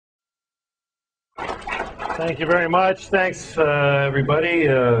Thank you very much. Thanks, everybody.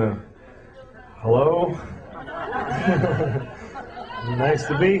 Hello. Nice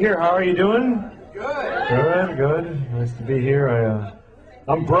to be here. How are you doing? Good. Good, good. Nice to be here.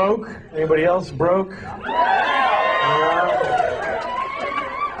 I'm broke. Anybody else broke?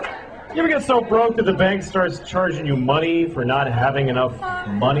 You ever get so broke that the bank starts charging you money for not having enough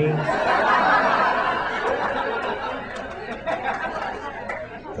money?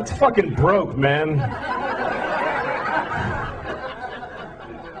 That's fucking broke, man.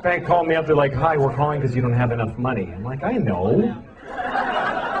 Bank called me up, they're like, hi, we're calling because you don't have enough money. I'm like, I know.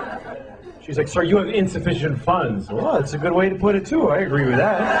 She's like, sir, you have insufficient funds. Well, that's a good way to put it, too. I agree with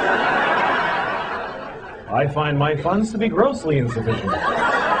that. I find my funds to be grossly insufficient.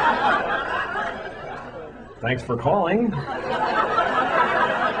 Thanks for calling.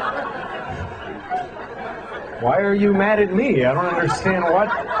 Why are you mad at me? I don't understand what.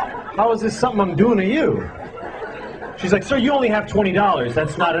 How is this something I'm doing to you? She's like, sir, you only have $20.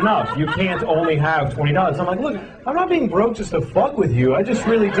 That's not enough. You can't only have $20. I'm like, look, I'm not being broke just to fuck with you. I just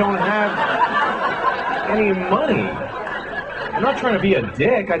really don't have any money. I'm not trying to be a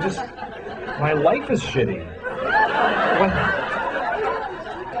dick. My life is shitty. What?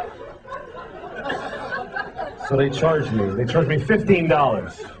 So they charged me. They charged me $15.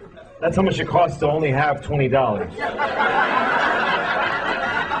 That's how much it costs to only have $20.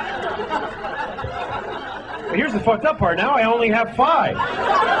 But here's the fucked up part. Now I only have $5.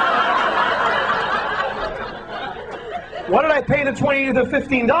 What did I pay the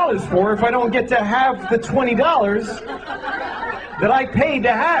 $15 for if I don't get to have the $20 that I paid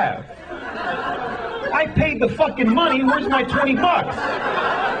to have? I paid the fucking money. Where's my 20 bucks?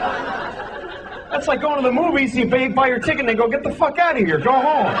 That's like going to the movies, you buy your ticket and they go, get the fuck out of here, go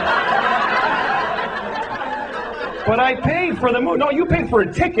home. But I paid for the movie. No, you paid for a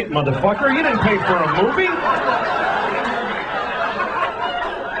ticket, motherfucker. You didn't pay for a movie.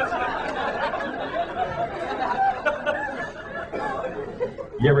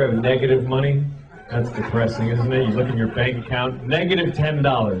 You ever have negative money? That's depressing, isn't it? You look at your bank account, negative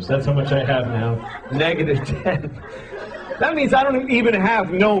 $10. That's how much I have now. Negative 10. That means I don't even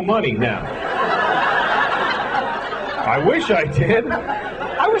have no money now. I wish I did.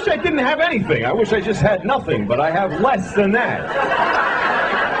 I wish I didn't have anything. I wish I just had nothing, but I have less than that.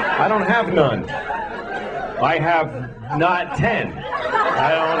 I don't have none. I have not 10.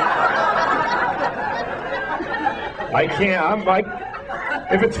 I can't,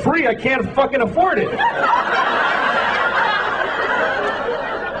 if it's free, I can't fucking afford it.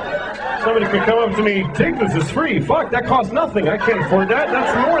 Somebody could come up to me, take this, it's free. Fuck, that costs nothing. I can't afford that.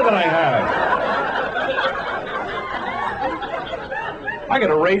 That's more than I have. I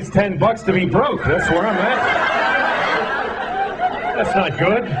gotta raise 10 bucks to be broke. That's where I'm at. That's not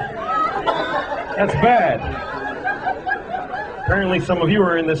good. That's bad. Apparently some of you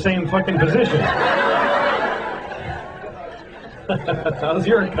are in the same fucking position. How's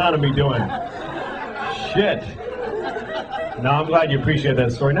your economy doing? Shit. No, I'm glad you appreciate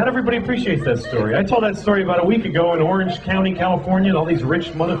that story. Not everybody appreciates that story. I told that story about a week ago in Orange County, California, and all these rich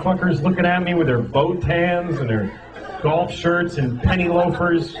motherfuckers looking at me with their boat tans and their golf shirts and penny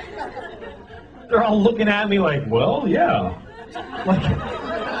loafers. They're all looking at me like, well, yeah. Like,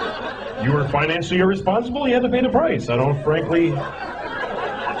 you were financially irresponsible, you had to pay the price. I don't frankly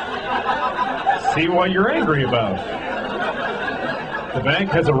see what you're angry about. The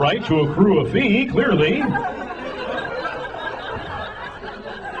bank has a right to accrue a fee, clearly.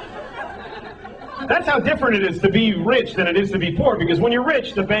 That's how different it is to be rich than it is to be poor, because when you're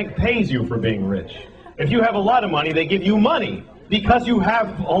rich, the bank pays you for being rich. If you have a lot of money, they give you money because you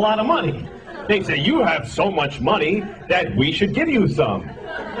have a lot of money. They say, you have so much money that we should give you some.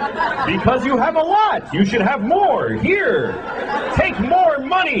 Because you have a lot, you should have more. Here, take more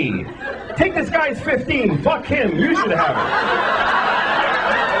money. Take this guy's 15, fuck him, you should have it.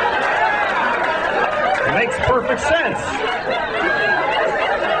 It makes perfect sense.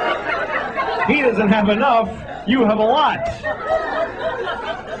 He doesn't have enough, you have a lot.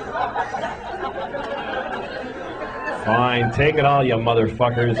 Fine, take it all, you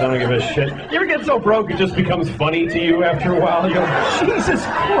motherfuckers. I don't give a shit. You ever get so broke it just becomes funny to you after a while? You go, Jesus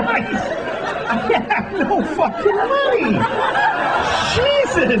Christ! I have no fucking money!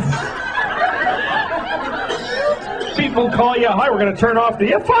 Jesus! People call you, hi, we're gonna turn off the...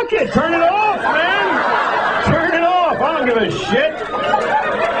 Yeah, fuck it! Turn it off, man! Turn it off! I don't give a shit!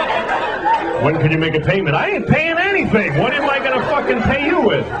 When can you make a payment? I ain't paying anything! What am I gonna fucking pay you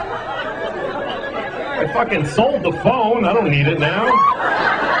with? I fucking sold the phone. I don't need it now.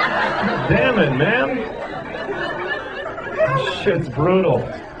 Damn it, man. This shit's brutal.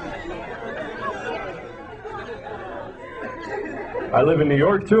 I live in New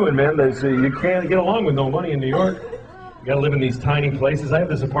York too, and man, you can't get along with no money in New York. You gotta live in these tiny places. I have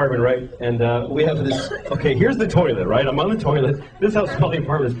this apartment, right? And we have this, okay, here's the toilet, right? I'm on the toilet. This is how small the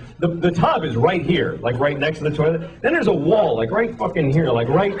apartment is. The tub is right here, like right next to the toilet. Then there's a wall, like right fucking here, like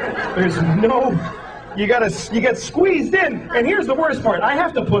right, there's no, you get squeezed in. And here's the worst part. I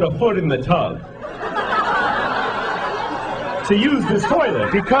have to put a foot in the tub to use this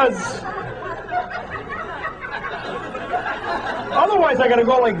toilet because otherwise I gotta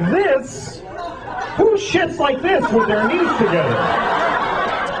go like this. Who shits like this with their knees together?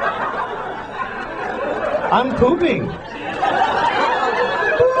 I'm pooping.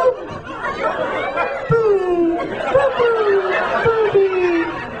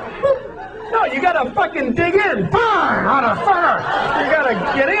 No, you gotta fucking dig in. You gotta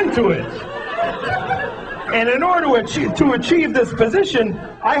get into it. And in order to achieve this position,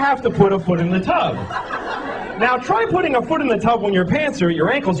 I have to put a foot in the tub. Now try putting a foot in the tub when your pants are at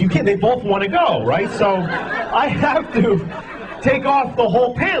your ankles. You can't. They both want to go, right? So I have to take off the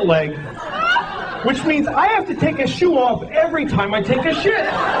whole pant leg, which means I have to take a shoe off every time I take a shit.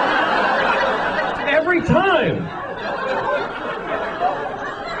 Every time.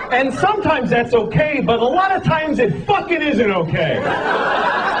 And sometimes that's okay, but a lot of times it fucking isn't okay.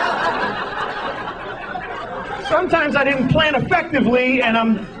 Sometimes I didn't plan effectively, and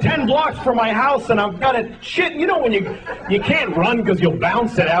I'm 10 blocks from my house, and I've got to shit. You know when you can't run because you'll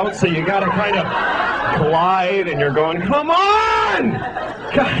bounce it out, so you got to kind of glide, and you're going, come on!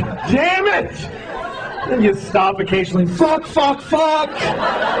 God damn it! And you stop occasionally. Fuck! Come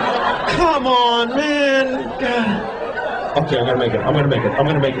on, man! God. Okay, I'm gonna make it. And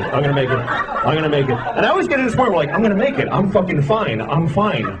I always get to this point where, like, I'm gonna make it. I'm fucking fine. I'm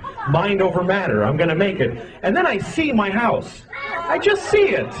fine. Mind over matter. I'm gonna make it. And then I see my house. I just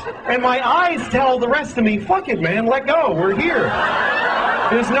see it. And my eyes tell the rest of me, fuck it, man. Let go. We're here.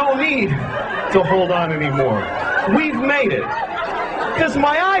 There's no need to hold on anymore. We've made it. Because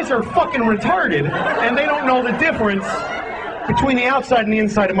my eyes are fucking retarded, and they don't know the difference between the outside and the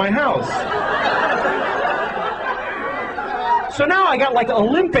inside of my house. So now I got like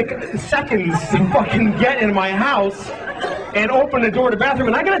Olympic seconds to fucking get in my house and open the door to the bathroom,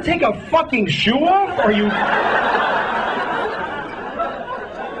 and I gotta take a fucking shoe off? Are you...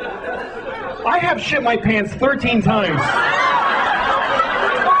 I have shit my pants 13 times.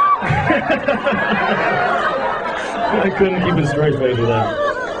 I couldn't keep a straight face with that.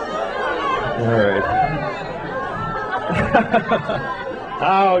 All right.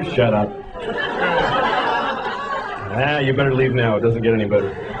 Oh, shut up. You better leave now. It doesn't get any better.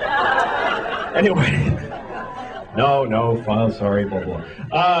 Anyway. No, fine, sorry, blah, blah.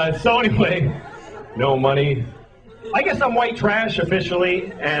 So anyway, no money. I guess I'm white trash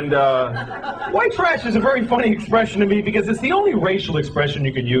officially, and white trash is a very funny expression to me because it's the only racial expression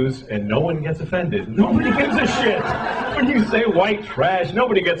you can use, and no one gets offended. Nobody gives a shit when you say white trash.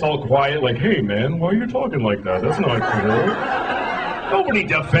 Nobody gets all quiet like, hey man, why are you talking like that? That's not cool. Nobody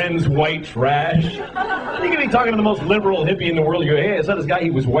defends white trash. You can be talking to the most liberal hippie in the world. You go, hey, I saw this guy,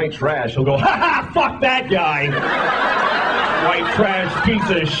 he was white trash. He'll go, ha ha, fuck that guy. White trash piece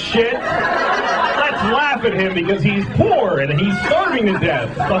of shit. Let's laugh at him because he's poor and he's starving to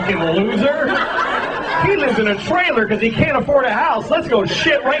death. Fucking loser. He lives in a trailer because he can't afford a house. Let's go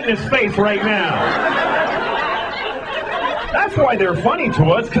shit right in his face right now. That's why they're funny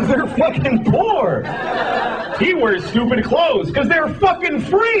to us, because they're fucking poor. He wears stupid clothes because they're fucking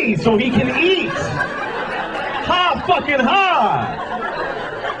free so he can eat. Ha fucking ha!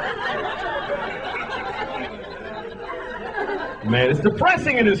 Man, it's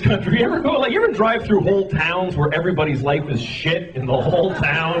depressing in this country. You ever drive through whole towns where everybody's life is shit in the whole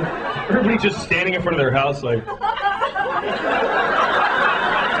town? Everybody's just standing in front of their house like...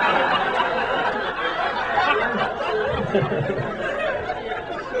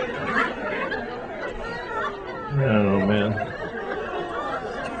 Oh, man.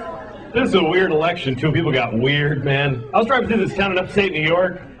 This is a weird election, too. People got weird, man. I was driving through this town in upstate New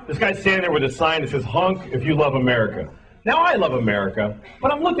York. This guy's standing there with a sign that says, honk if you love America. Now, I love America,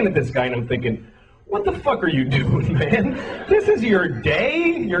 but I'm looking at this guy and I'm thinking, what the fuck are you doing, man? This is your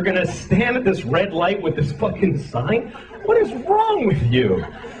day? You're gonna stand at this red light with this fucking sign? What is wrong with you?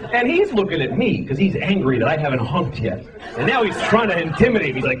 And he's looking at me because he's angry that I haven't honked yet. And now he's trying to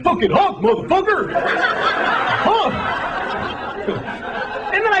intimidate me. He's like, fucking honk, motherfucker! Honk!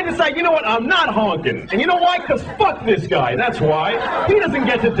 And then I decide, you know what, I'm not honking. And you know why? Because fuck this guy, that's why. He doesn't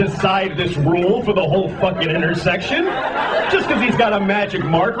get to decide this rule for the whole fucking intersection. Just because he's got a magic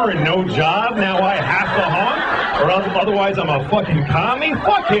marker and no job, now I have to honk? Or otherwise I'm a fucking commie?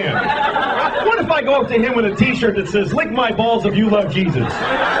 Fuck him. What if I go up to him with a t-shirt that says, lick my balls if you love Jesus?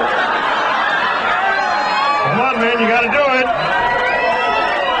 Come on, man, you gotta do it.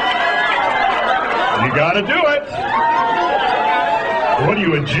 You gotta do it. What are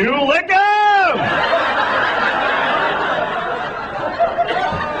you, a Jew? Lick